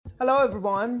Hello,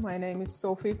 everyone. My name is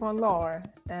Sophie von Laar,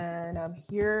 and I'm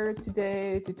here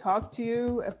today to talk to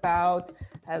you about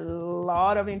a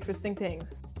lot of interesting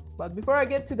things. But before I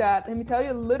get to that, let me tell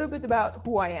you a little bit about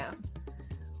who I am.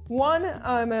 One,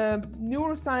 I'm a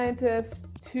neuroscientist.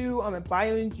 Two, I'm a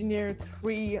bioengineer.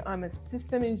 Three, I'm a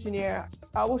system engineer.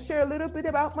 I will share a little bit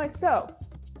about myself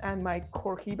and my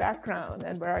quirky background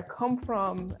and where I come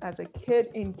from as a kid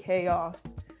in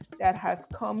chaos that has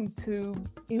come to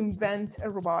invent a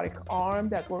robotic arm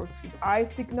that works with eye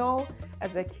signal,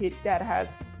 as a kid that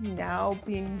has now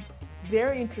been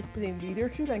very interested in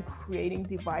leadership and creating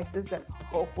devices that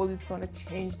hopefully is going to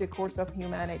change the course of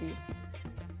humanity.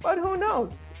 But who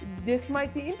knows? This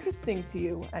might be interesting to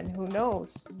you, and who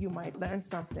knows? You might learn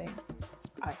something.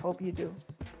 I hope you do.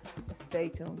 Stay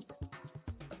tuned.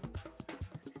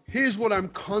 Here's what I'm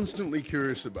constantly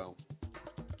curious about.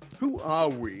 Who are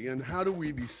we and how do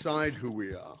we decide who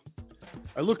we are?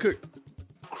 I look at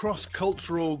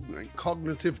cross-cultural and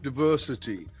cognitive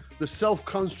diversity, the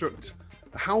self-construct,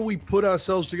 how we put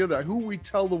ourselves together, who we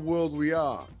tell the world we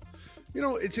are. You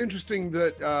know, it's interesting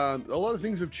that a lot of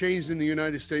things have changed in the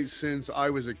United States since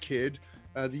I was a kid.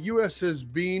 The US has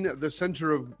been the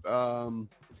center of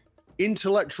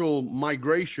intellectual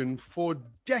migration for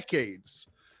decades.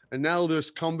 And now there's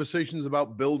conversations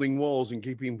about building walls and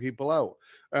keeping people out.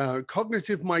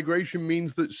 Cognitive migration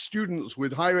means that students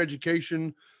with higher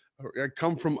education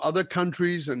come from other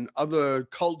countries and other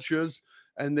cultures,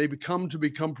 and they become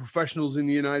professionals in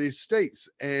the United States.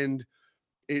 And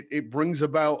it brings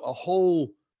about a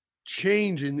whole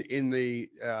change in the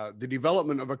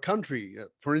development of a country.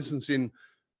 For instance, in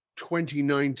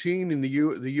 2019, in the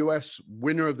U.S.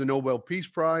 winner of the Nobel Peace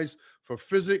Prize for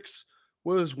physics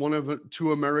was one of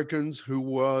two Americans who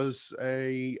was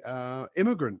a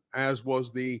immigrant, as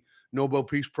was the Nobel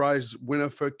Peace Prize winner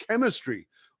for chemistry,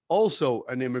 also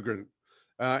an immigrant.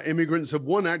 Immigrants have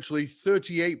won actually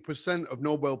 38% of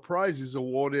Nobel Prizes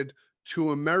awarded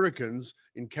to Americans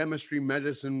in chemistry,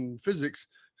 medicine, physics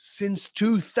since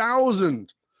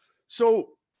 2000. So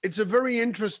it's a very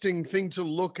interesting thing to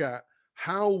look at,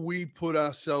 how we put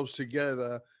ourselves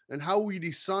together and how we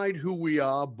decide who we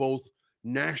are, both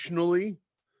nationally,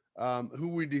 who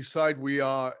we decide we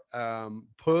are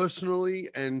personally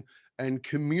and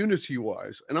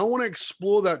community-wise. And I want to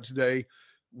explore that today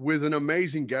with an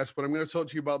amazing guest, but I'm going to talk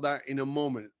to you about that in a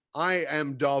moment. I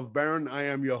am Dov Baron. I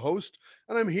am your host,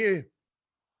 and I'm here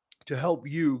to help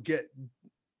you get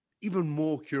even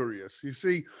more curious. You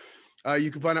see,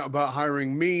 you can find out about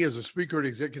hiring me as a speaker and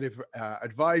executive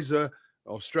advisor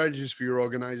or strategist for your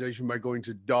organization by going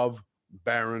to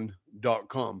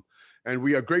dovbaron.com. And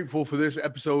we are grateful for this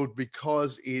episode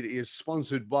because it is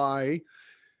sponsored by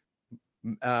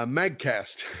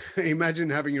Magcast. Imagine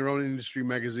having your own industry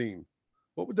magazine.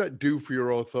 What would that do for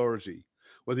your authority?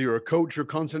 Whether you're a coach or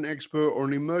content expert or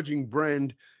an emerging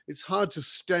brand, it's hard to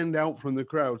stand out from the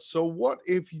crowd. So what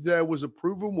if there was a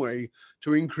proven way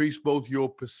to increase both your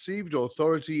perceived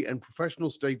authority and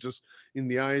professional status in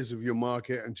the eyes of your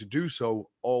market, and to do so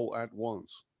all at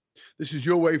once? This is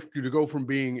your way for you to go from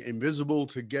being invisible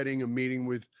to getting a meeting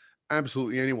with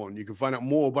absolutely anyone. You can find out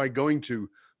more by going to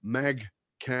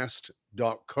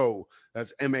magcast.co.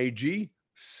 That's magcast.co,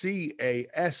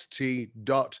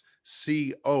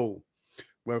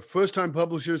 where first-time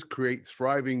publishers create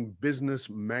thriving business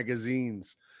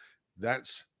magazines.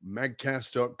 That's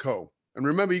magcast.co. And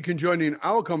remember, you can join in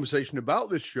our conversation about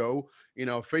this show in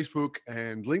our Facebook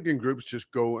and LinkedIn groups. Just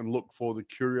go and look for the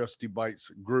Curiosity Bites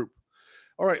group.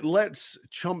 All right, let's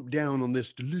chomp down on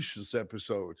this delicious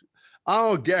episode.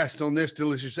 Our guest on this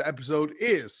delicious episode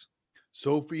is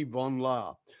Sophie von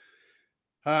Laar.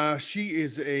 She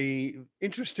is an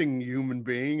interesting human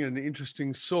being, an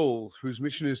interesting soul whose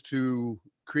mission is to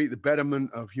create the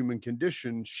betterment of human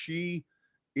condition. She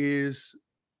is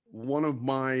one of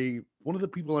the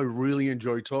people I really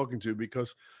enjoy talking to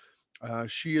because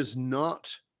she is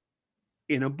not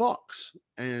in a box.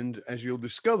 And as you'll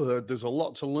discover, there's a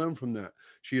lot to learn from that.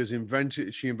 She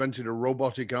invented a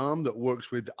robotic arm that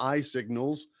works with eye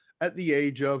signals at the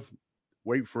age of,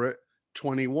 wait for it,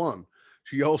 21.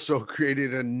 She also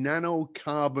created a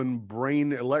nanocarbon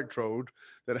brain electrode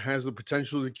that has the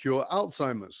potential to cure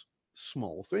Alzheimer's.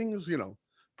 Small things,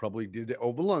 probably did it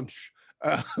over lunch.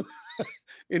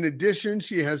 In addition,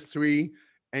 she has 3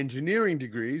 engineering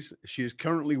degrees. She is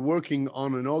currently working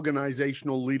on an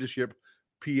organizational leadership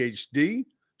PhD.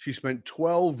 She spent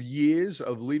 12 years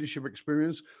of leadership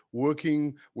experience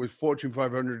working with Fortune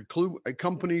 500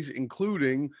 companies,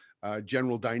 including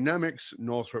General Dynamics,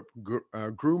 Northrop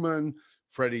Grumman,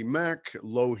 Freddie Mac,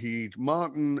 Lockheed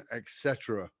Martin,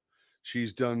 etc.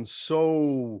 She's done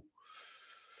so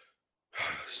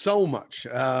So much.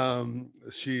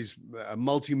 She's a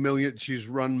multi-million. She's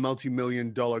run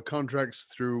multi-million-dollar contracts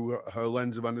through her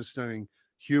lens of understanding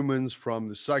humans from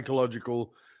the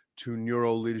psychological to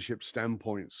neuro leadership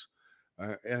standpoints.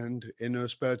 And in her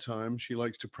spare time, she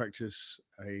likes to practice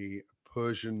a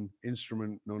Persian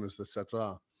instrument known as the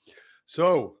setar.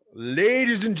 So,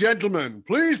 ladies and gentlemen,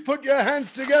 please put your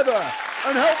hands together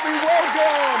and help me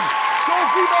welcome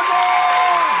Sophie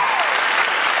Manon!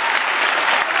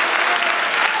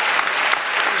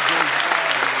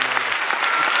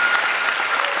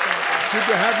 Good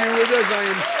to have you with us. I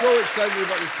am so excited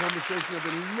about this conversation. I've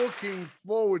been looking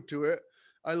forward to it.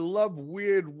 I love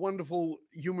weird, wonderful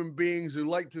human beings who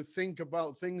like to think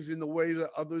about things in the way that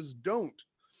others don't.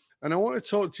 And I want to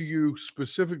talk to you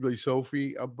specifically,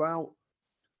 Sophie, about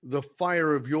the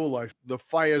fire of your life, the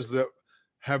fires that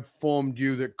have formed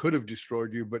you that could have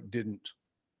destroyed you but didn't.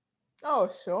 Oh,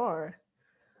 sure.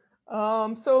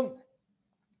 So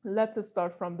let's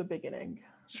start from the beginning.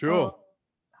 Sure.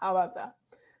 How about that?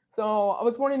 So I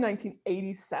was born in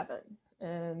 1987.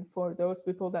 And for those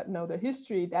people that know the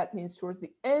history, that means towards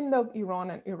the end of Iran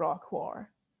and Iraq war.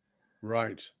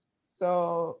 Right.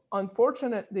 So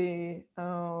unfortunately,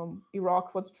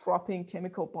 Iraq was dropping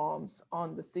chemical bombs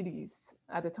on the cities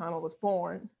at the time I was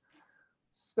born.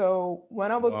 So when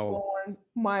I was born,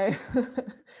 my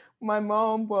my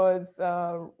mom was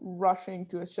rushing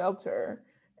to a shelter,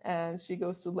 and she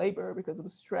goes to labor because of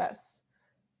stress.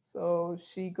 So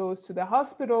she goes to the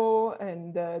hospital,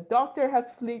 and the doctor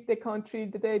has fled the country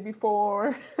the day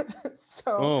before.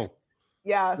 So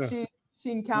yeah, Yeah.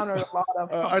 she encountered a lot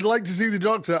of I'd like to see the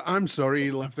doctor. I'm sorry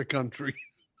he left the country.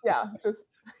 yeah, just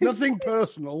Nothing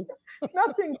personal.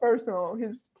 nothing personal.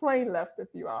 His plane left a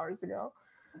few hours ago.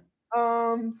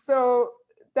 So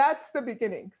that's the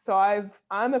beginning. So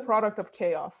I'm a product of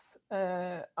chaos.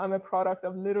 I'm a product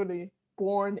of literally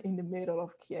born in the middle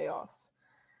of chaos.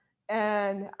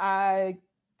 And I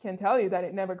can tell you that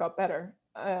it never got better.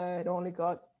 It only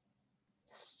got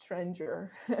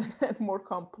stranger and more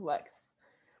complex.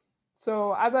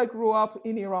 So as I grew up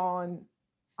in Iran,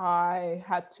 I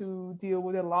had to deal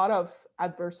with a lot of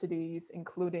adversities,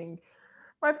 including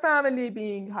my family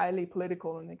being highly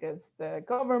political and against the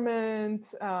government,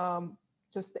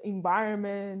 just the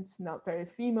environment, not very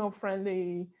female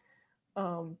friendly,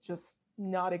 just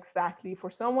not exactly for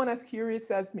someone as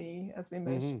curious as me, as we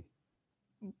mentioned.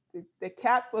 The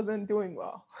cat wasn't doing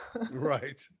well.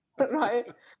 Right. Right.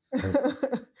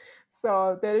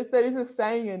 So there is a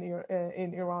saying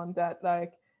in Iran that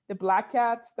like the black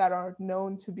cats that are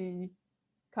known to be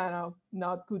kind of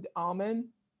not good omen,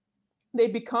 they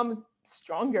become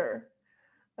stronger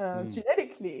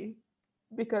genetically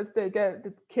because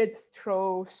the kids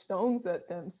throw stones at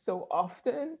them so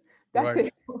often that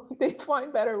Right. they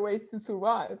find better ways to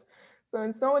survive. So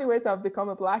in so many ways, I've become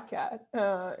a black cat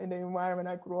in the environment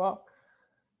I grew up.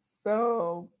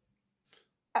 So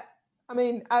I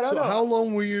mean, I don't So know. how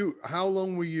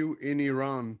long were you in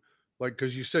Iran? Like,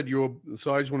 because you said you're,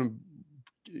 so I just want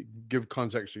to give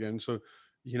context again. So,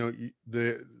 you know,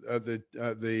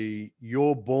 the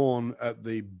you're born at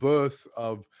the birth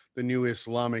of the new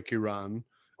Islamic Iran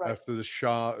Right. after the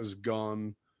Shah is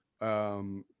gone.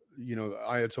 Um, you know,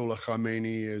 Ayatollah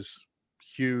Khamenei is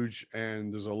huge,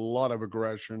 and there's a lot of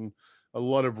aggression, a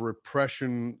lot of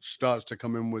repression starts to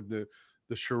come in with the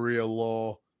Sharia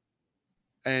law,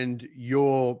 and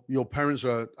your parents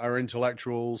are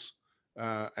intellectuals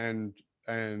and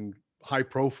high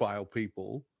profile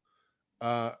people,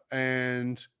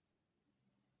 and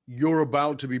you're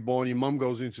about to be born. Your mom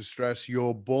goes into stress.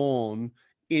 You're born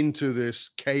into this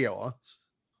chaos,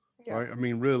 right? I Yes.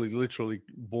 mean, really, literally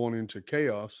born into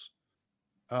chaos.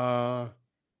 Uh,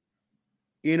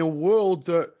 in a world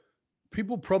that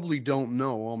people probably don't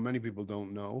know, or many people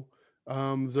don't know,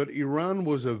 that Iran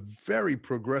was a very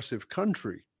progressive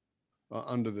country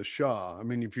under the Shah. I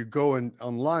mean, if you go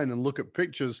online and look at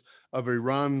pictures of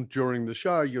Iran during the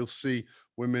Shah, you'll see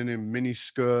women in mini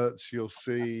skirts. You'll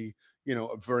see, you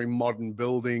know, very modern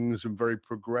buildings and very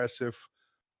progressive.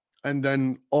 And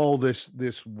then all this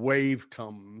wave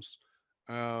comes.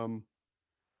 Um,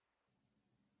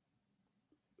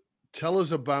 Tell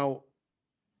us about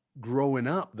growing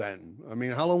up. Then, I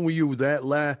mean, how long were you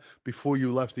there before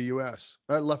you left the U.S.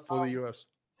 Left for the Um, U.S.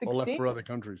 or left 16, for other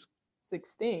countries?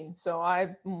 16. So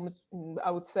I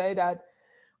would say that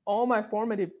all my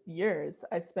formative years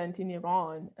I spent in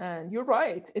Iran. And you're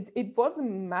right. It was a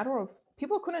matter of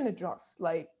people couldn't adjust.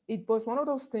 Like it was one of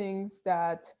those things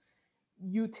that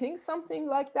you think something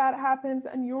like that happens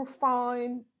and you're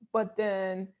fine, but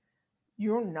then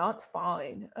you're not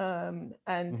fine.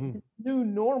 And Mm-hmm. the new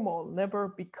normal never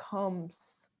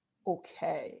becomes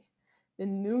okay. the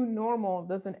new normal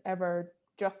doesn't ever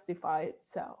justify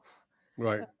itself.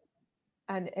 Right.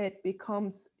 And it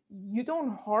becomes, you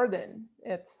don't harden.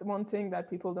 It's one thing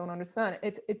that people don't understand.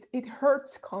 It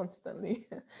hurts constantly.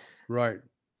 Right.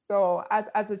 So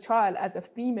as a child, as a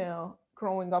female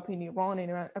growing up in Iran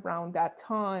in around that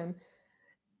time,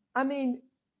 I mean,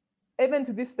 even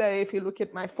to this day, if you look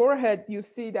at my forehead, you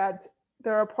see that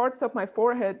there are parts of my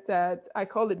forehead that I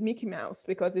call it Mickey Mouse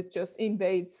because it just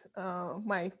invades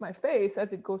my face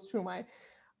as it goes through my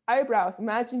eyebrows.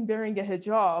 Imagine wearing a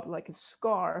hijab, like a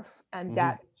scarf, and Mm-hmm.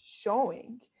 that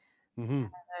showing. Mm-hmm.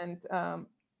 And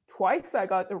twice I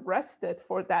got arrested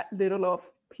for that little of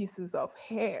pieces of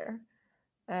hair.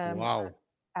 Wow.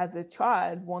 As a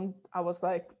child, one I was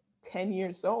like 10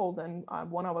 years old, and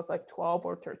one I was like 12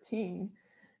 or 13,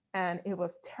 and it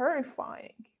was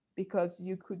terrifying because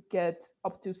you could get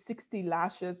up to 60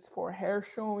 lashes for hair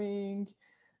showing.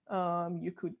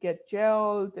 You could get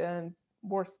jailed, and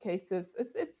worst cases,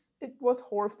 it was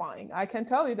horrifying. I can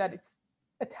tell you that it's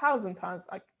 1,000 times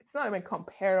like it's not even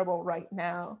comparable right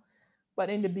now, but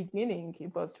in the beginning,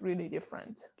 it was really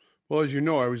different. Well, as you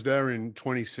know, I was there in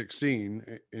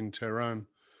 2016 in Tehran,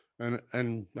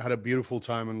 and had a beautiful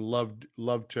time and loved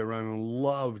Tehran and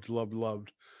loved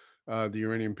the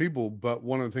Iranian people. But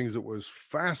one of the things that was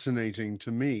fascinating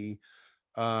to me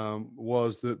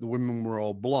was that the women were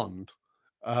all blonde.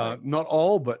 Right. Not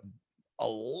all, but a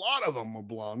lot of them were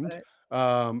blonde,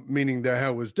 Right. meaning their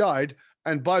hair was dyed.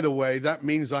 And by the way, that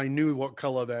means I knew what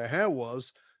color their hair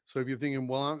was. So if you're thinking,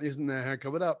 well, isn't their hair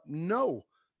covered up? No,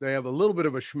 they have a little bit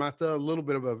of a shmata, a little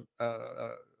bit of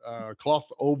a cloth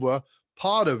over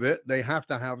part of it. They have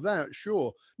to have that,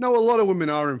 sure. Now, a lot of women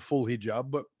are in full hijab,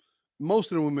 but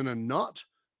most of the women are not.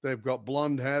 They've got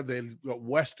blonde hair, they've got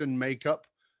Western makeup,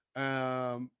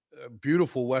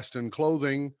 beautiful Western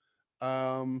clothing,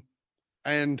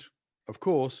 and of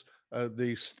course,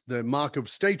 the mark of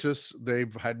status.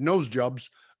 They've had nose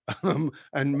jobs, and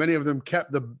many of them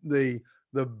kept the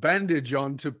bandage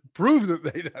on to prove that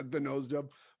they'd had the nose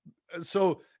job.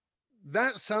 So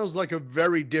that sounds like a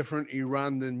very different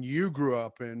Iran than you grew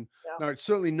up in. Yeah. Now, it's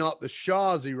certainly not the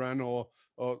Shah's Iran or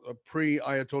pre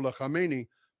Ayatollah Khamenei,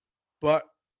 but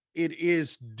it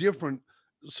is different.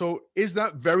 So is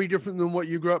that very different than what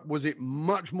you grew up? Was it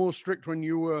much more strict when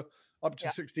you were up to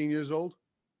Yeah. 16 years old?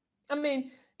 I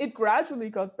mean, it gradually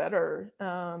got better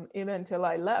even until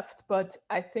I left. But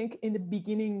I think in the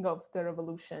beginning of the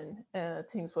revolution,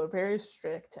 things were very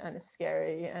strict and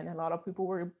scary, and a lot of people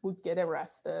would get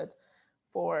arrested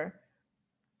for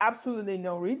absolutely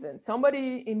no reason.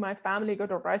 Somebody in my family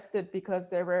got arrested because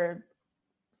they were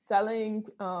selling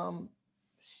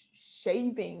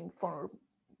shaving for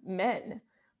men.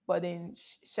 But in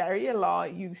Sharia law,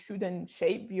 you shouldn't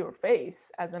shave your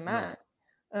face as a man.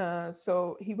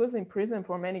 So he was in prison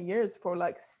for many years for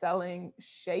like selling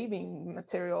shaving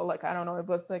material. Like, I don't know, it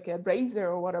was like a razor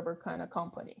or whatever kind of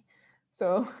company.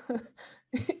 So,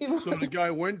 So the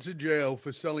guy went to jail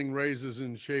for selling razors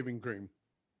and shaving cream.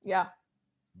 Yeah.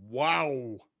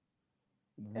 Wow.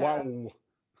 Wow.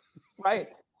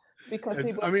 Right. Because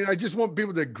I mean, I just want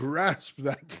people to grasp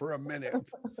that for a minute.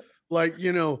 Like,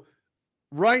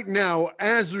 right now,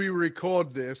 as we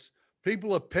record this,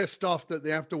 people are pissed off that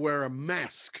they have to wear a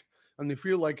mask and they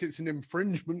feel like it's an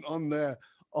infringement on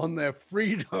their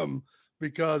freedom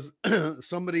because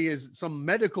some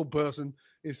medical person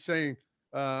is saying,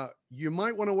 you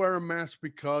might want to wear a mask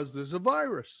because there's a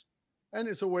virus and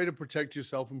it's a way to protect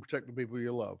yourself and protect the people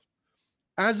you love.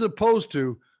 As opposed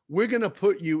to, we're going to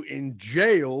put you in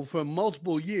jail for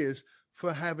multiple years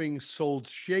for having sold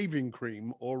shaving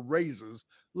cream or razors,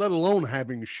 let alone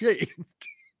having shaved.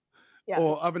 Yes.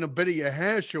 Or having a bit of your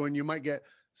hair showing, you might get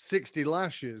 60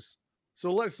 lashes.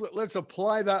 So let's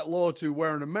apply that law to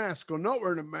wearing a mask or not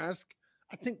wearing a mask.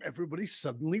 I think everybody's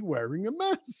suddenly wearing a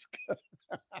mask.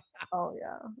 Oh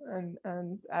yeah,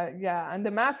 and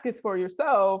the mask is for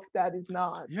yourself. That is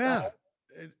not. Yeah,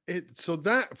 so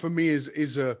that for me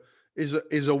is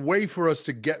a way for us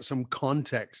to get some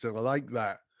context, and I like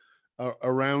that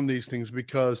around these things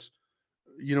because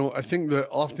I think that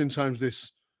oftentimes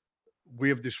we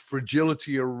have this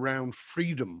fragility around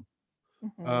freedom.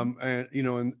 And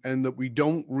that we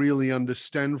don't really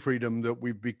understand freedom, that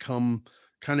we've become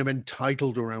kind of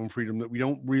entitled around freedom, that we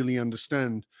don't really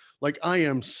understand. Like, I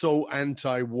am so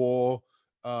anti-war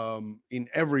in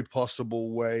every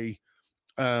possible way.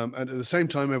 And at the same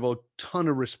time, I have a ton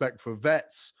of respect for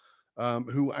vets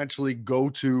who actually go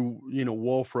to,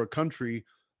 war for a country.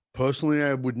 Personally,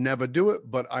 I would never do it,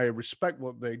 but I respect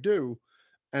what they do.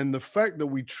 And the fact that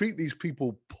we treat these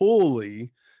people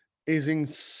poorly is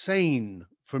insane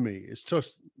for me. It's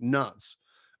just nuts.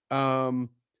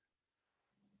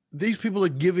 these people are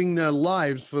giving their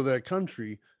lives for their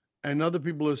country, and other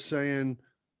people are saying,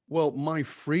 well, my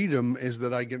freedom is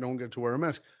that don't get to wear a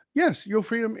mask. Yes, your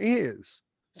freedom is.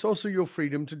 It's also your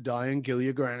freedom to die and kill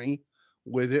your granny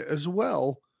with it as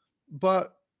well.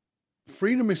 But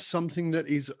freedom is something that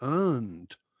is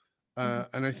earned.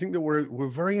 And I think that we're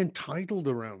very entitled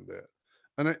around it.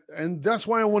 And that's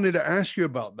why I wanted to ask you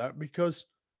about that, because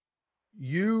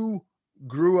you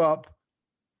grew up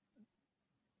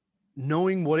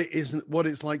knowing what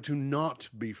it's like to not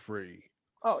be free,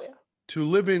 Oh yeah. to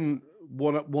live in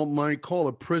what might call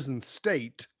a prison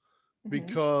state,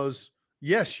 because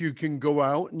yes, you can go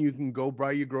out and you can go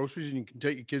buy your groceries and you can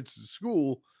take your kids to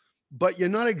school, but you're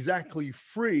not exactly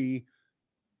free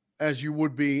as you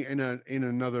would be in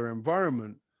another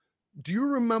environment. Do you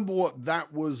remember what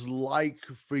that was like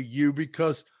for you?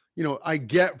 Because, I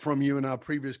get from you in our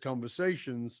previous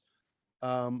conversations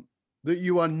that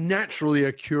you are naturally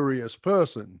a curious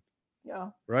person. Yeah.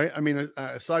 Right. I mean,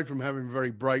 aside from having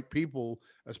very bright people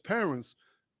as parents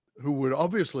who would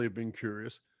obviously have been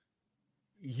curious,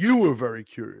 you were very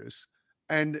curious.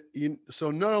 And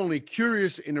so not only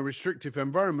curious in a restrictive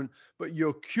environment, but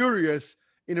you're curious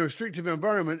in a restrictive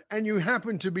environment, and you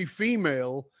happen to be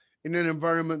female in an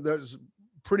environment that's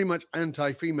pretty much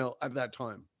anti-female at that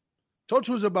time. Talk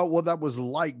to us about what that was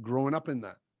like growing up in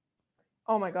that.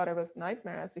 Oh my God, it was a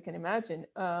nightmare, as you can imagine.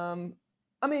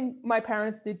 I mean, my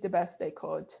parents did the best they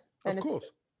could, Of and course.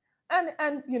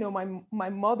 and my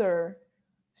mother,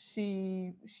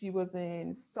 she was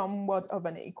in somewhat of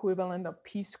an equivalent of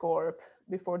Peace Corps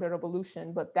before the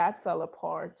revolution, but that fell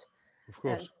apart. Of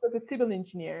And course. she was a civil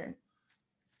engineer,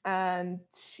 and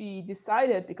she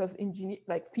decided, because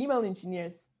female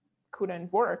engineers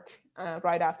couldn't work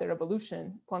right after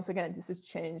revolution. Once again, this is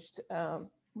changed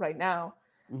right now.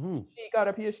 She got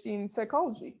a PhD in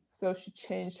psychology, so she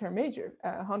changed her major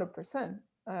 100%,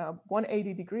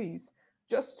 180 degrees,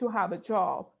 just to have a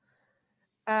job.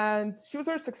 And she was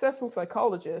a very successful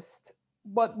psychologist.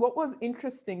 But what was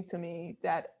interesting to me,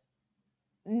 that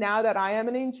now that I am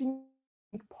an engineer,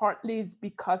 partly is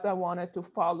because I wanted to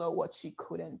follow what she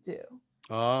couldn't do.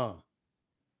 Ah,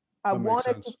 I that makes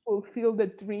wanted to sense. fulfill the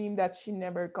dream that she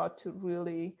never got to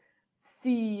really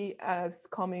see as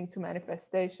coming to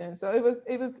manifestation. So it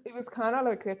was kind of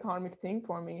like a karmic thing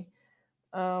for me.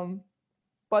 Um,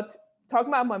 but talking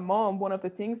about my mom, one of the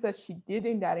things that she did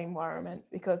in that environment,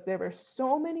 because there were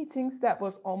so many things that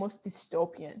was almost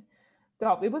dystopian.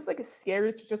 It was like a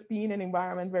scary to just be in an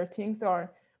environment where things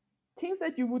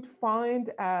that you would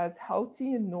find as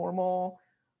healthy and normal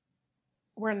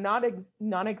were not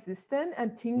non-existent,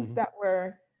 and things that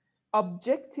were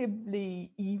objectively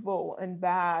evil and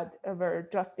bad were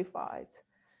justified.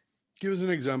 Give us an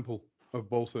example of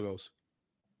both of those.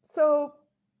 So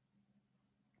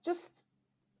just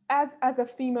as a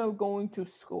female going to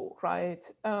school, right?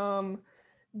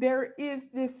 There is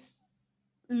this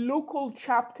local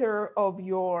chapter of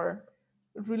your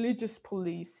religious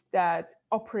police that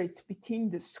operates within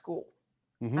the school.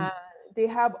 And they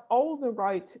have all the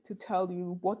right to tell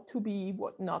you what to be,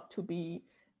 what not to be,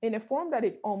 in a form that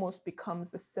it almost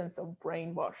becomes a sense of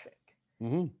brainwashing.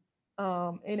 In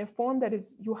a form that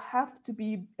is, you have to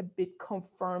be a bit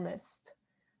conformist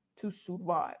to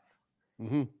survive.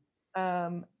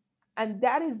 And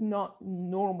that is not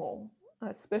normal,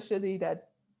 especially that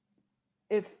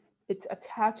if it's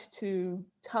attached to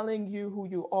telling you who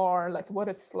you are, like what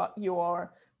a slut you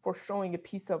are for showing a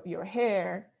piece of your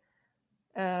hair.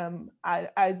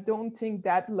 I don't think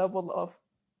that level of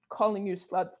calling you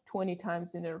slut 20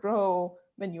 times in a row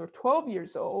when you're 12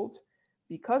 years old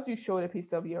because you showed a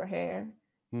piece of your hair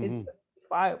is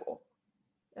justifiable.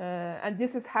 And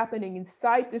this is happening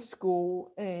inside the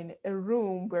school in a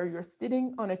room where you're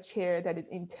sitting on a chair that is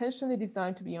intentionally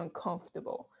designed to be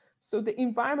uncomfortable. So the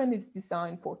environment is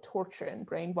designed for torture and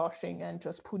brainwashing and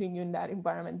just putting you in that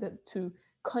environment to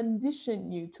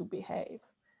condition you to behave.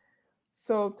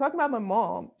 So talking about my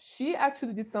mom, she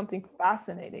actually did something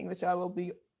fascinating, which I will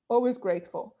be always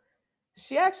grateful.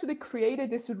 She actually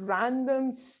created this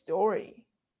random story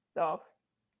of,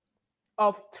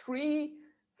 of three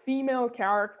female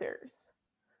characters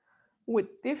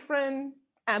with different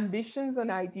ambitions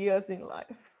and ideas in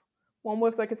life. One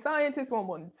was like a scientist, one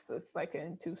was like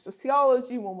into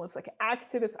sociology, one was like an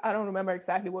activist. I don't remember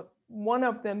exactly what. One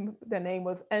of them, the name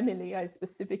was Emily, I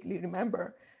specifically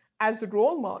remember, as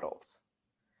role models.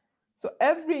 So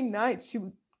every night she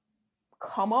would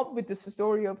come up with the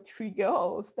story of three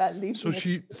girls that lived So in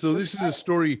a this is a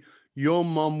story your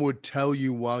mom would tell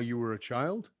you while you were a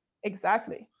child?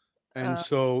 exactly. And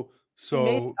She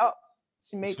made it up.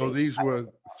 She made so it. these were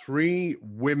three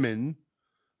women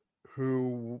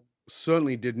who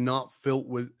certainly did not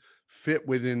fit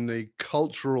within the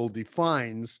cultural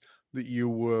defines that you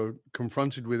were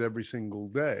confronted with every single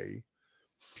day.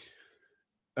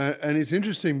 And it's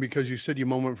interesting because you said your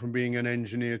mom went from being an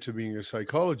engineer to being a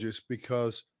psychologist,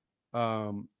 because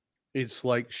um, it's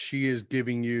like she is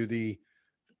giving you the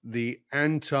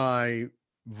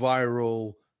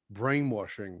anti-viral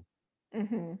brainwashing,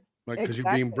 Hmm. like, because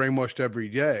you're being Exactly. brainwashed every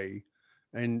day,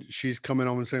 and she's coming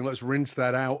on and saying, let's rinse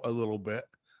that out a little bit,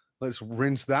 let's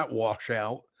rinse that wash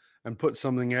out and put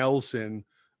something else in,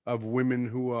 of women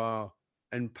who are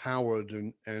empowered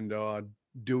and are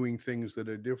doing things that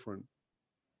are different.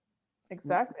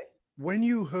 Exactly. When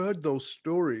you heard those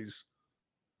stories,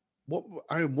 what,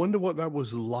 I wonder what that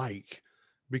was like,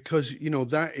 because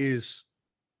that is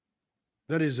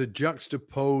a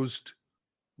juxtaposed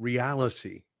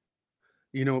reality.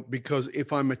 Because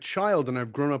if I'm a child and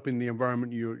I've grown up in the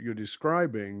environment you're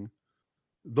describing,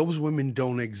 those women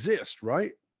don't exist,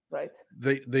 right? Right.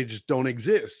 They just don't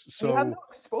exist. And you have no So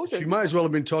exposure she to might them. as well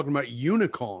have been talking about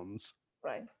unicorns.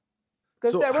 Right.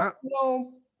 Because So there was how?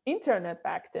 no internet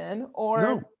back then,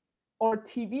 No. or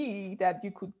TV that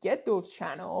you could get those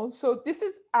channels. So this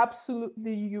is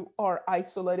absolutely, you are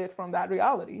isolated from that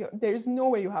reality. There's no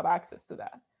way you have access to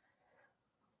that.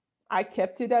 I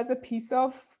kept it as a piece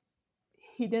of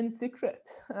hidden secret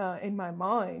in my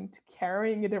mind,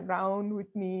 carrying it around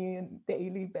with me on a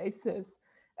daily basis.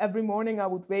 Every morning I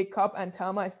would wake up and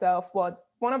tell myself what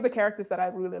one of the characters that I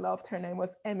really loved, her name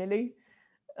was Emily.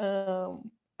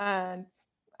 And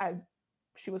I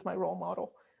she was my role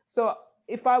model. So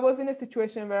if I was in a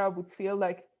situation where I would feel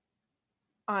like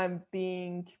I'm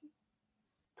being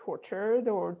tortured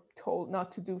or told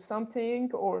not to do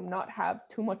something or not have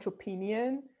too much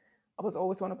opinion, I was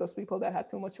always one of those people that had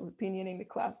too much opinion in the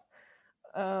class,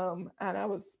 and I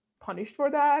was punished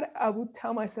for that. I would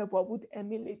tell myself, what would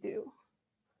Emily do?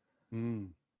 Mm.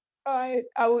 I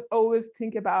would always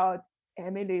think about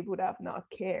Emily would have not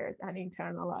cared and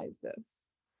internalized this.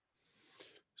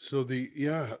 So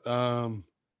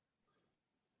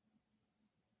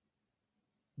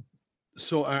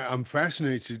so I'm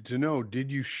fascinated to know, did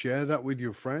you share that with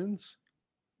your friends?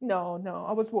 No, no,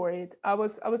 I was worried. I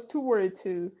was too worried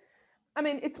to. I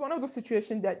mean, it's one of those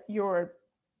situations that your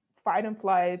fight and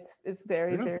flight is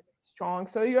very, Yeah. very strong.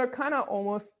 So you're kind of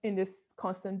almost in this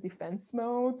constant defense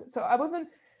mode. So I wasn't.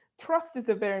 Trust is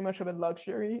a very much of a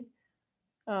luxury,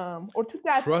 or to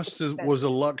that extent, Was a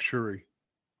luxury.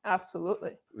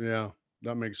 absolutely. Yeah,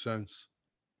 that makes sense.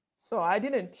 So I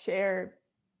didn't share.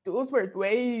 Those were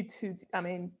way too. I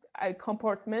mean, I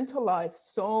compartmentalized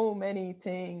so many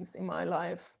things in my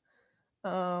life,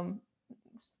 um,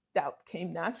 that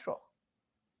came natural.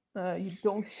 You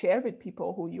don't share with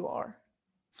people who you are.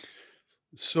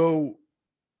 So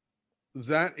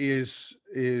that is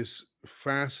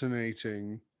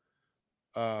fascinating.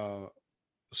 Uh,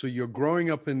 so you're growing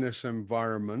up in this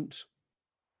environment.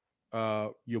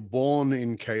 You're born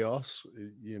in chaos,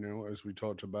 as we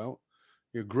talked about.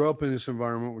 You grew up in this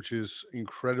environment which is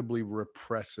incredibly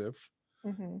repressive.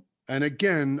 Hmm. And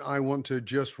again, I want to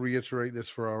just reiterate this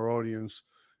for our audience,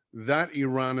 that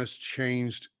Iran has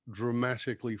changed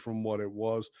dramatically from what it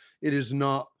was. It is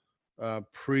not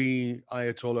pre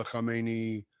Ayatollah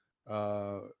Khamenei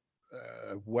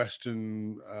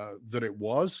Western that it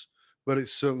was, but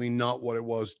it's certainly not what it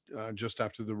was just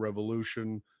after the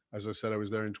revolution. As I said, I was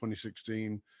there in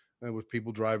 2016 with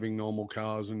people driving normal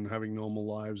cars and having normal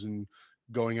lives and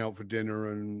going out for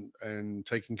dinner and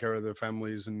taking care of their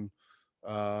families. And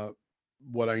uh,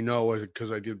 what I know,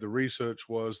 because I did the research,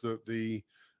 was that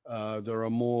there are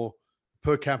more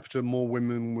per capita more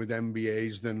women with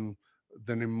MBAs than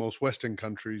in most Western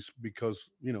countries, because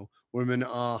women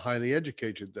are highly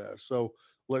educated there. So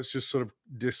let's just sort of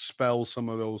dispel some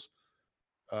of those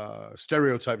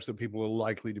stereotypes that people are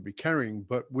likely to be carrying.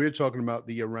 But we're talking about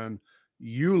the Iran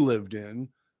you lived in,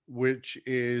 which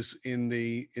is in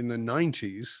the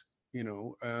 90s,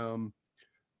 and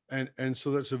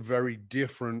so that's a very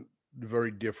different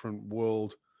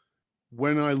world.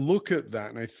 When I look at that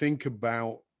and I think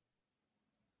about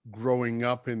growing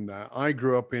up in that, I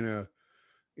grew up in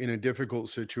a difficult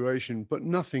situation, but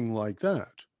nothing like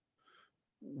that.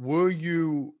 Were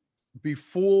you,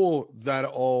 before that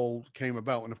all came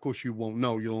about, and of course you won't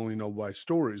know, you'll only know by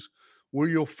stories, were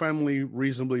your family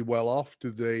reasonably well off?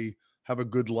 Did they have a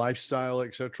good lifestyle,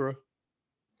 etc.?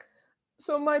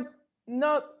 So my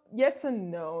not yes and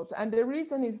no's, and the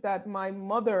reason is that my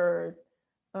mother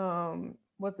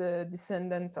was a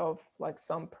descendant of like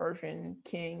some Persian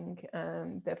king,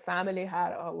 and the family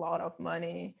had a lot of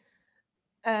money.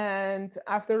 And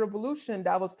after revolution,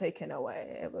 that was taken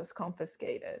away. It was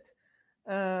confiscated.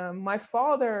 My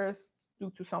father,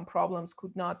 due to some problems,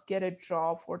 could not get a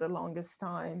job for the longest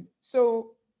time.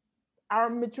 So our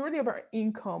majority of our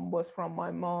income was from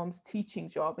my mom's teaching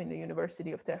job in the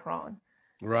University of Tehran.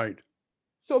 Right.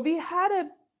 So we had a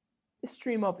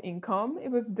stream of income. It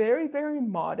was very, very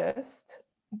modest,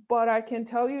 but I can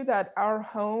tell you that our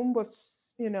home was,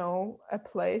 a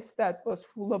place that was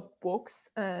full of books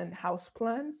and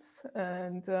houseplants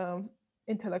and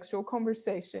intellectual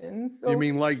conversations. You So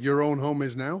mean like your own home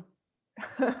is now?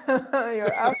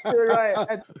 you're absolutely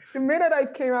right. The minute I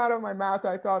came out of my mouth,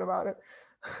 I thought about it.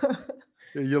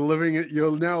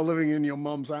 You're now living in your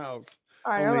mom's house.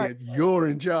 I am. Only you're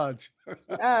in charge.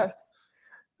 Yes.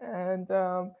 And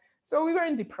so we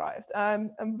weren't deprived.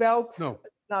 Wealth No.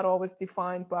 not always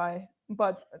defined by,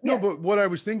 but No, yes. but what I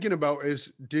was thinking about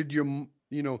is,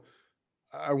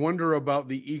 I wonder about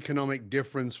the economic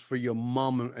difference for your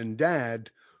mom and dad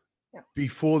Yeah.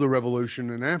 before the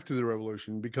revolution and after the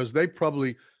revolution, because they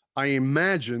probably, I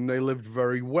imagine they lived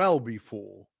very well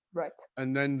before. Right.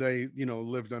 And then they,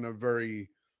 lived on a very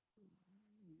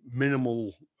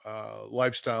minimal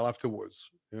lifestyle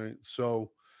afterwards. Right?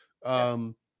 So Yes.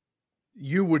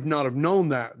 you would not have known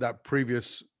that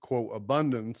previous quote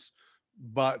abundance,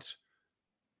 but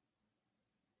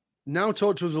now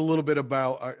talk to us a little bit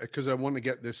about, because I want to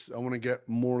get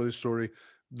more of this story,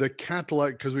 the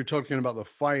catalyst, because we're talking about the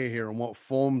fire here and what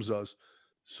forms us.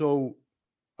 So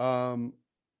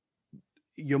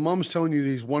your mom's telling you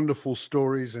these wonderful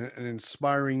stories and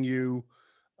inspiring you,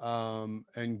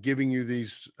 and giving you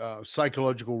these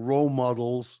psychological role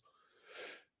models.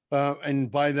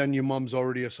 And by then your mom's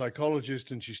already a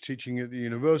psychologist and she's teaching at the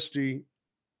university.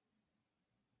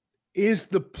 Is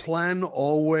the plan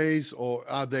always, or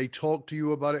are they talk to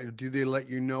you about it? Or do they let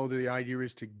you know that the idea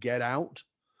is to get out?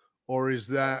 Or is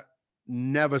that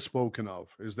never spoken of?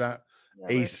 Is that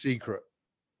a secret?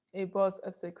 It was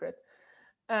a secret.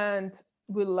 And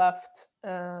we left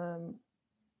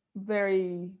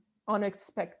very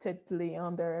unexpectedly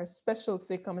under special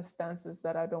circumstances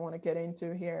that I don't want to get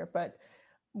into here. But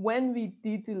when we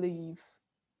did leave,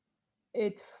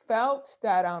 it felt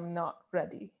that I'm not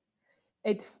ready.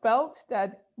 It felt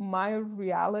that my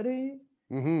reality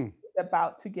is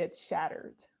about to get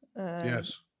shattered.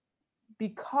 Yes.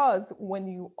 Because when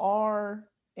you are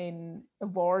in a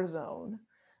war zone,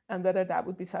 and whether that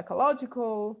would be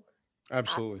psychological,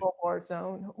 absolutely, war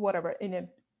zone, whatever,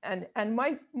 and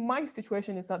my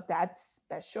situation is not that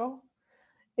special.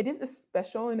 It is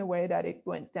special in a way that it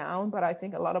went down, but I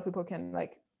think a lot of people can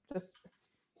like just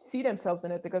see themselves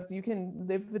in it, because you can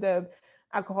live with a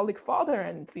alcoholic father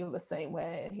and feel the same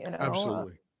way.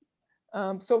 Absolutely.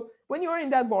 So when you're in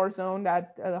that war zone,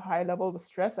 that high level of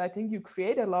stress, I think you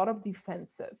create a lot of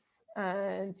defenses,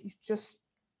 and you just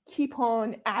keep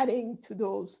on adding to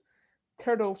those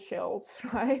turtle shells,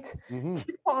 right?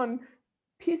 Keep on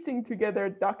piecing together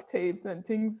duct tapes and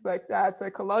things like that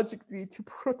psychologically to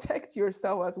protect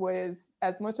yourself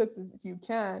as much as you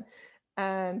can.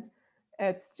 And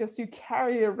it's just you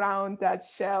carry around that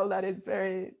shell that is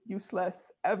very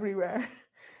useless everywhere.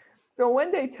 So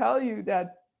when they tell you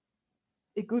that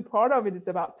a good part of it is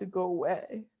about to go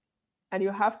away, and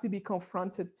you have to be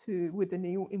confronted with a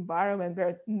new environment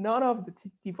where none of the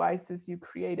devices you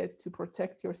created to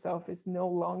protect yourself is no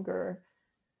longer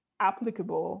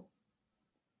applicable.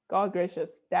 God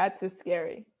gracious, that's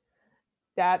scary.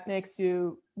 That makes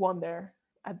you wonder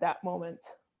at that moment.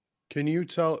 Can you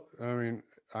tell, I mean,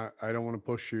 I don't want to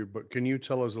push you, but can you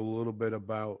tell us a little bit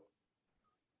about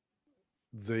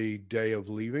the day of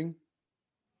leaving?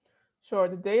 Sure.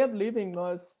 The day of leaving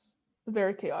was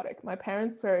very chaotic. My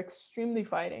parents were extremely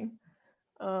fighting.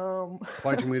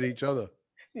 Fighting with each other.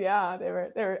 Yeah, they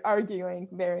were arguing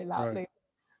very loudly.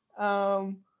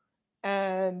 Right.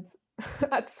 And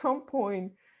at some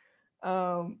point,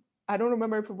 I don't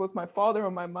remember if it was my father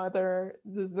or my mother,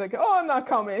 was like, "Oh, I'm not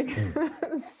coming."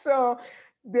 So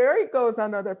there it goes,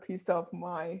 another piece of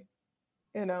my,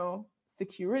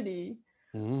 security.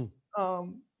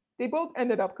 They both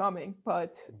ended up coming,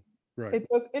 but it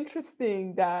was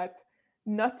interesting that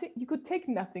you could take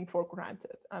nothing for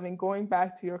granted. I mean, going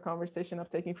back to your conversation of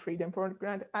taking freedom for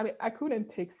granted, I mean, I couldn't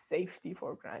take safety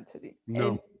for granted in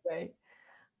any way.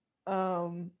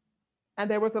 And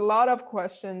there was a lot of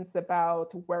questions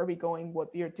about where we're going, what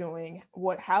we're doing,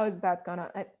 how is that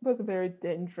gonna, it was a very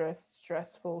dangerous,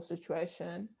 stressful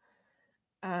situation.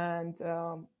 And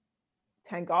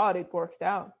thank God it worked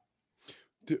out.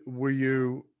 Were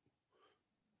you,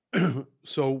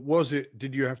 so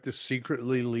did you have to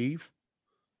secretly leave?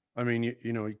 I mean,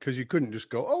 because you couldn't just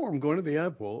go, "Oh, I'm going to the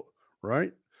airport,"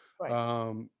 right?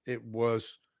 Right. It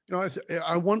was,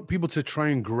 I want people to try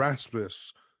and grasp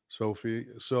this. Sophie.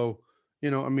 So, I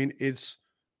mean, it's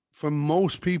for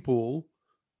most people,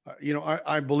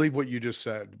 I believe what you just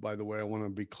said, by the way. I want to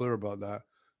be clear about that,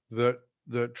 that,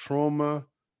 that trauma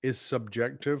is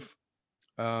subjective.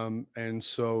 And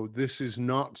so this is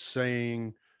not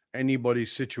saying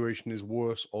anybody's situation is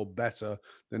worse or better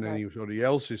than Right. anybody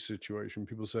else's situation.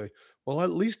 People say, well,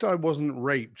 at least I wasn't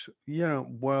raped. Yeah,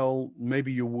 well,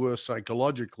 maybe you were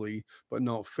psychologically, but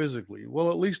not physically. Well,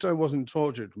 at least I wasn't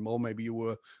tortured. Well, maybe you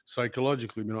were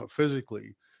psychologically, but not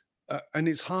physically. And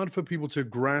it's hard for people to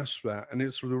grasp that. And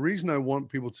it's the reason I want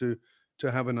people to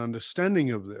have an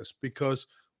understanding of this, because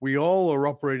we all are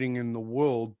operating in the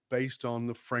world based on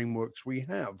the frameworks we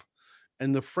have.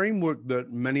 And the framework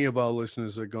that many of our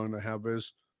listeners are going to have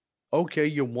is, okay,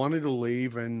 you wanted to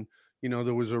leave, and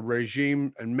there was a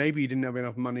regime, and maybe you didn't have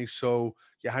enough money, so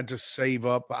you had to save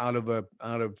up out of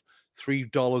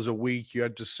 $3 a week, you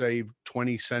had to save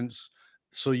 20 cents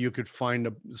so you could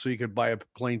buy a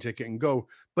plane ticket and go.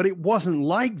 But it wasn't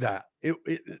like that.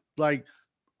 Like,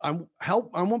 I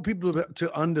want people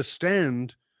to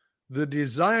understand the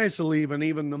desire to leave and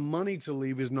even the money to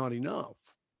leave is not enough.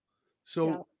 Yeah.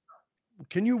 So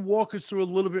can you walk us through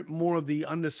a little bit more of the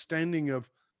understanding of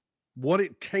what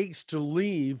it takes to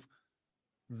leave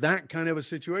that kind of a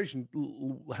situation?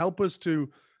 Help us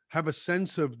to have a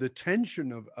sense of the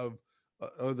tension of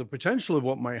the potential of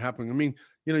what might happen. I mean,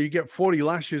 you get 40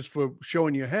 lashes for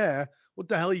showing your hair. What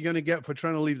the hell are you going to get for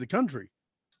trying to leave the country?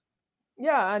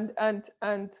 Yeah, and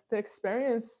the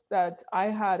experience that I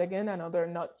had, again, another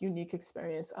not unique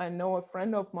experience. I know a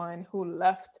friend of mine who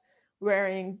left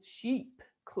wearing sheep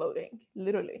clothing,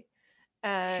 literally.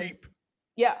 And Sheep.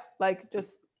 yeah, like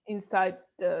just inside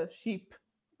the sheep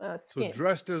So skin.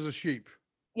 dressed as a sheep.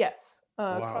 Yes,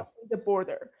 Wow. crossing the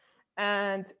border.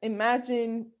 And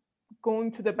imagine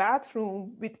going to the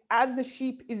bathroom with, as the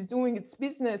sheep is doing its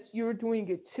business, you're doing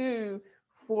it too,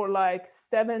 for like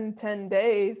 7, 10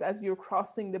 days as you're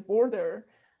crossing the border.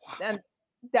 Wow. And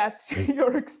that's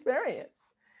your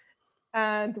experience.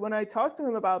 And when I talked to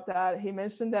him about that, he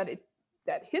mentioned that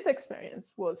his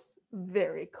experience was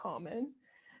very common,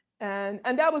 and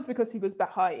that was because he was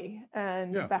Baha'i,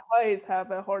 and Yeah. Baha'is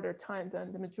have a harder time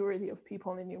than the majority of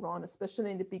people in Iran,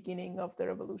 especially in the beginning of the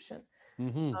revolution.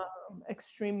 Mm-hmm.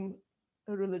 Extreme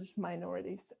religious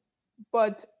minorities.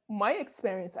 But my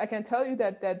experience, I can tell you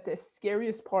that the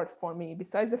scariest part for me,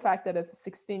 besides the fact that as a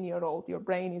 16-year-old, your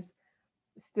brain is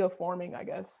still forming, I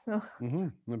guess, Mm-hmm.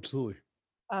 Absolutely.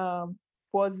 um,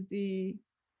 was the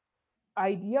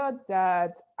idea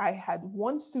that I had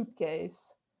one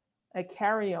suitcase, a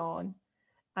carry-on,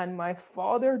 and my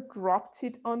father dropped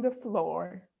it on the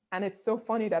floor. And it's so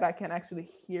funny that I can actually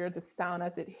hear the sound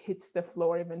as it hits the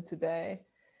floor even today.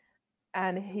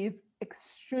 And he's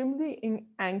extremely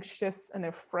anxious and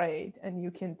afraid, and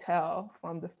you can tell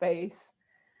from the face.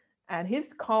 And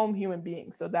he's calm human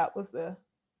being, so that was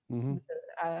Mm-hmm.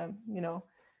 you know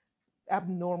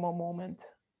abnormal moment.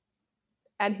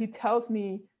 And he tells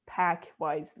me, pack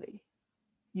wisely.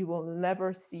 You will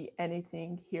never see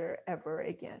anything here ever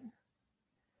again.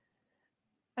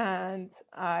 And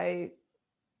I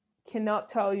cannot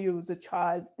tell you as a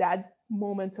child that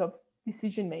moment of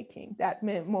decision making, that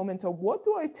moment of what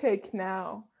do I take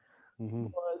now, Mm-hmm.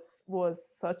 was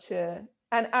such a,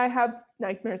 and I have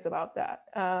nightmares about that.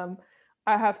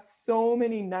 I have so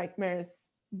many nightmares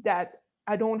that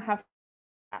I don't have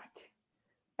back.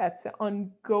 That's an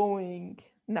ongoing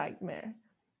nightmare,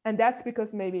 and that's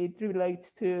because maybe it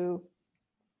relates to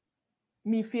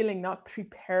me feeling not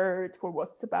prepared for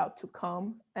what's about to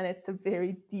come, and it's a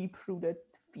very deep rooted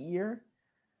fear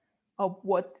of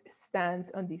what stands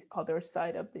on the other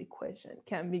side of the equation.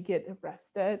 Can we get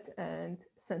arrested and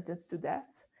sentenced to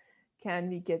death? Can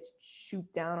we get shoot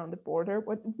down on the border?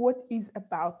 What is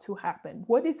about to happen?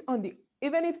 What is on the,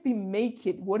 even if we make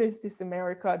it, what is this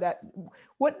America that,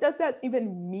 what does that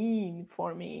even mean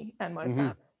for me and my Mm-hmm.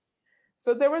 family?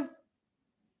 So there was,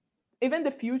 even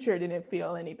the future didn't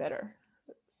feel any better.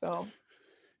 So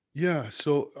Yeah.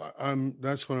 So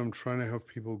that's what I'm trying to help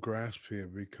people grasp here,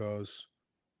 because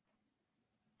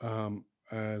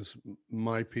as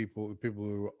my people, the people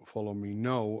who follow me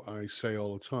know, I say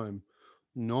all the time,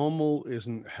 normal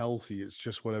isn't healthy. It's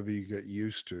just whatever you get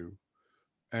used to.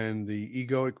 And the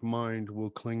egoic mind will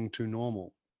cling to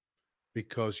normal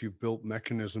because you've built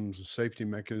mechanisms, safety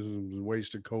mechanisms, and ways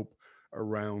to cope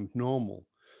around normal.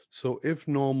 So if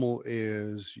normal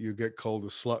is you get called a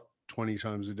slut 20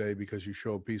 times a day because you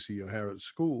show a piece of your hair at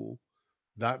school,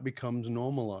 that becomes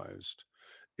normalized.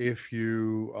 If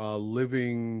you are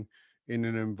living in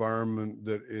an environment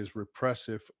that is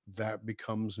repressive, that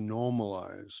becomes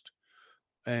normalized.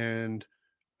 And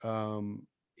um,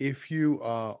 if you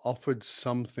are offered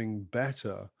something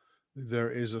better, there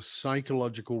is a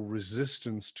psychological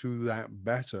resistance to that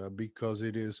better because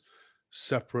it is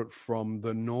separate from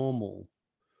the normal.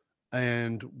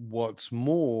 And what's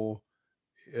more,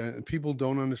 people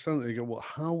don't understand. They go, well,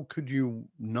 how could you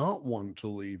not want to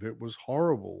leave? It was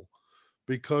horrible.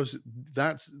 Because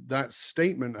that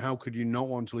statement, how could you not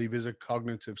want to leave, is a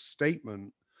cognitive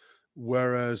statement,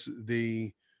 whereas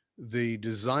the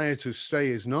desire to stay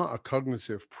is not a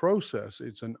cognitive process.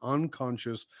 It's an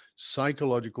unconscious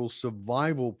psychological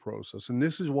survival process. And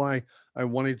this is why I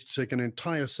wanted to take an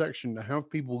entire section to have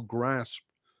people grasp,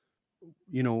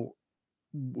 you know,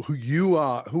 who you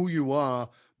are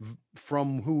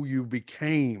from who you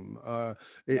became,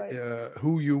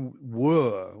 who you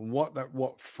were,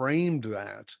 what framed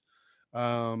that,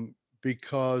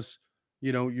 because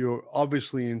you're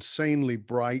obviously insanely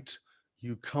bright.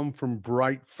 You come from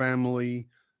bright family,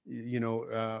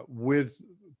 with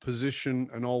position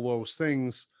and all those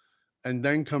things, and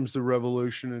then comes the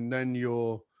revolution, and then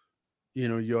your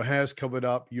hair's covered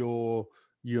up.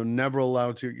 You're never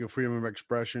allowed to get your freedom of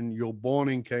expression. You're born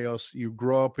in chaos. You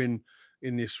grow up in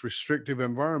this restrictive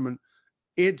environment.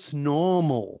 It's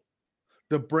normal.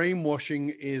 The brainwashing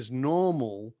is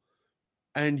normal.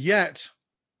 And yet,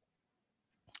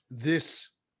 this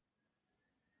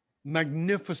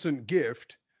magnificent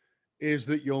gift is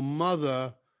that your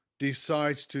mother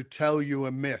decides to tell you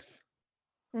a myth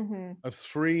of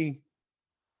three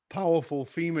powerful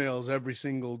females every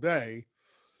single day,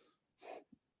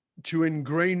 to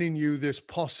ingrain in you this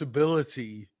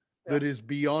possibility that is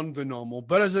beyond the normal.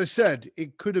 But as I said,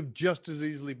 it could have just as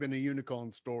easily been a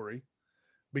unicorn story,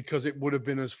 because it would have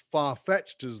been as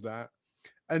far-fetched as that.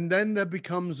 And then there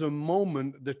becomes a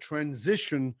moment, the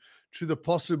transition to the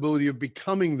possibility of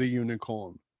becoming the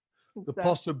unicorn, the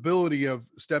possibility of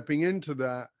stepping into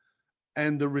that,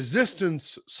 and the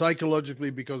resistance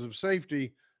psychologically because of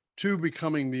safety to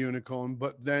becoming the unicorn.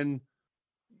 But then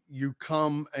you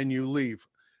come and you leave.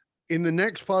 In the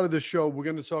next part of the show, we're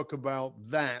going to talk about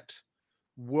that,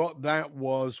 what that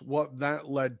was, what that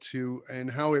led to,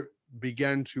 and how it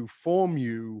began to form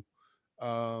you,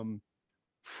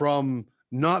 from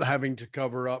not having to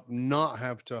cover up, not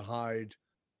have to hide.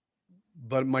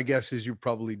 But my guess is you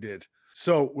probably did.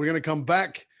 So we're going to come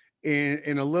back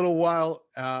in a little while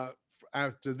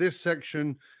after this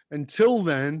section. Until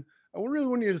then, I really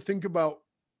want you to think about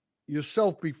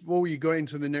yourself before you go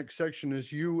into the next section.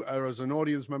 As you are, as an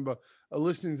audience member, are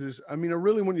listening to this, I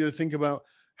really want you to think about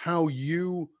how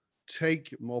you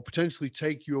take, or potentially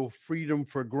take, your freedom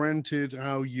for granted,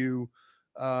 how you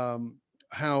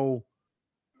how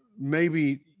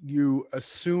maybe you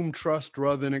assume trust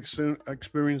rather than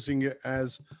experiencing it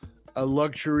as a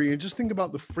luxury. And just think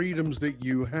about the freedoms that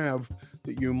you have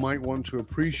that you might want to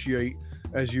appreciate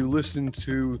as you listen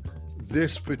to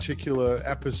this particular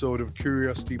episode of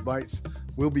Curiosity Bites.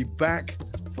 We'll be back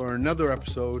for another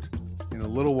episode in a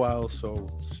little while, so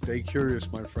stay curious,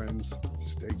 my friends.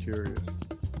 Stay curious.